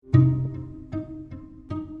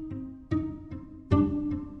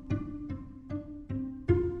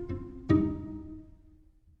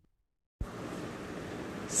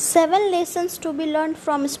Seven lessons to be learned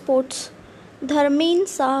from sports. Dharmeen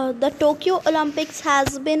Shah, the Tokyo Olympics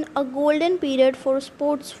has been a golden period for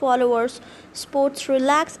sports followers. Sports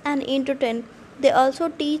relax and entertain. They also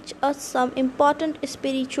teach us some important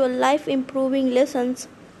spiritual life improving lessons.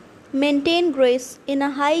 Maintain grace. In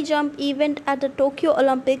a high jump event at the Tokyo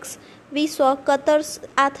Olympics, we saw Qatar's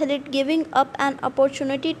athlete giving up an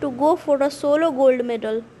opportunity to go for a solo gold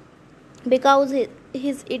medal. Because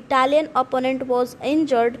his Italian opponent was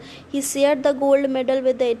injured, he shared the gold medal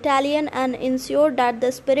with the Italian and ensured that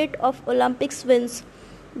the spirit of Olympics wins.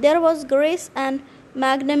 There was grace and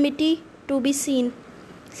magnanimity to be seen.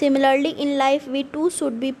 Similarly, in life, we too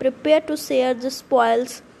should be prepared to share the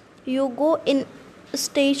spoils. You go in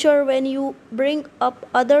stature when you bring up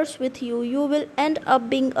others with you. You will end up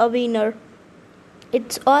being a winner.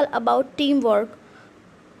 It's all about teamwork.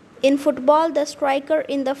 In football, the striker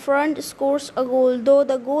in the front scores a goal. Though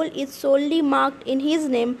the goal is solely marked in his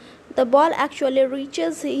name, the ball actually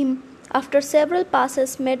reaches him after several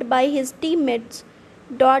passes made by his teammates.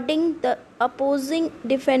 Dodging the opposing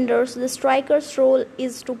defenders, the striker's role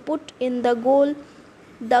is to put in the goal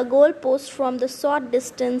post from the short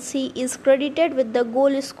distance. He is credited with the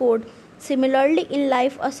goal scored. Similarly, in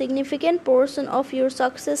life, a significant portion of your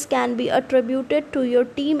success can be attributed to your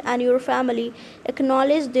team and your family.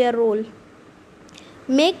 Acknowledge their role.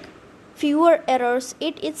 Make fewer errors.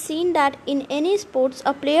 It is seen that in any sports,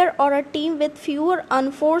 a player or a team with fewer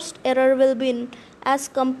unforced errors will win, as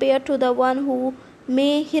compared to the one who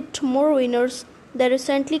may hit more winners. The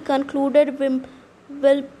recently concluded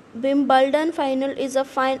Wimbledon final is the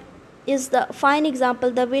fine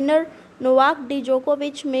example. The winner Novak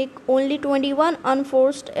Djokovic made only 21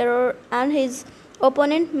 unforced errors and his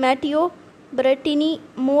opponent Matteo Berrettini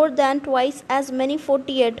more than twice as many,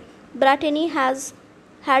 48. Berrettini has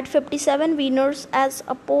had 57 winners as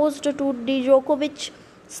opposed to Djokovic's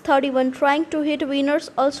 31. Trying to hit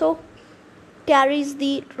winners also carries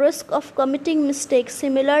the risk of committing mistakes.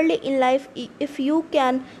 Similarly, in life, if you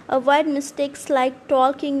can avoid mistakes like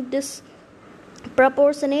taking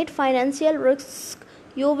disproportionate financial risks,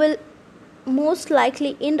 you will most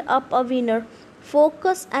likely end up a winner.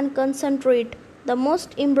 Focus and concentrate. The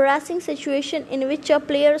most embarrassing situation in which a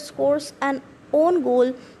player scores an own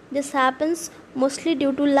goal. This happens mostly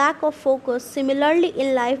due to lack of focus. Similarly,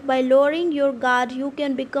 in life, by lowering your guard, you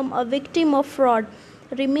can become a victim of fraud.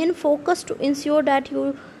 Remain focused to ensure that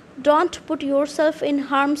you don't put yourself in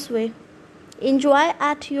harm's way. Enjoy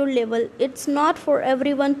at your level. It's not for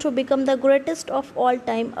everyone to become the greatest of all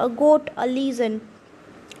time, a GOAT, a legend.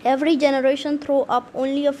 Every generation throws up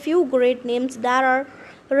only a few great names that are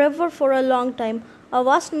revered for a long time. A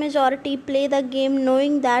vast majority play the game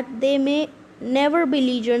knowing that they may never be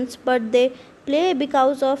legends, but they play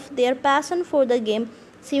because of their passion for the game.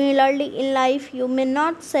 Similarly, in life, you may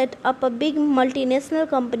not set up a big multinational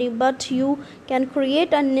company, but you can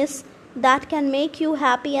create a niche that can make you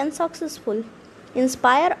happy and successful.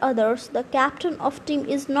 Inspire others. The captain of team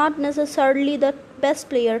is not necessarily the best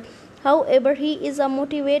player. However, he is a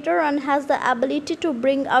motivator and has the ability to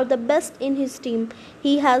bring out the best in his team.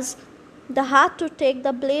 He has the heart to take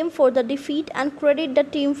the blame for the defeat and credit the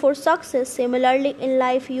team for success. Similarly, in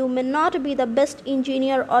life, you may not be the best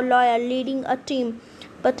engineer or lawyer leading a team,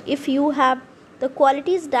 but if you have the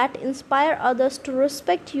qualities that inspire others to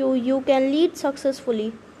respect you, you can lead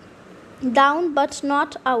successfully. Down but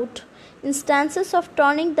not out. Instances of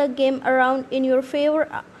turning the game around in your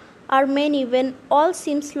favor are many. When all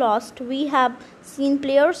seems lost, we have seen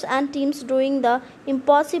players and teams doing the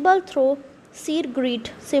impossible through sheer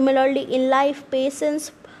grit. Similarly, in life,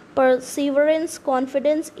 patience, perseverance,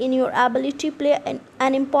 confidence in your ability play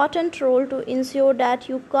an important role to ensure that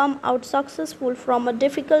you come out successful from a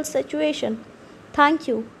difficult situation. Thank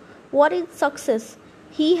you. What is success?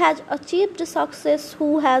 He has achieved success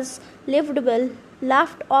who has lived well,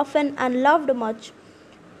 laughed often, and loved much,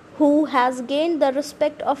 who has gained the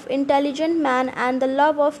respect of intelligent men and the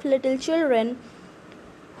love of little children,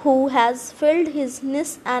 who has filled his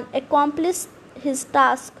niche and accomplished his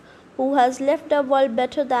task, who has left the world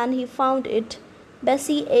better than he found it.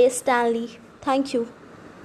 Bessie A. Stanley. Thank you.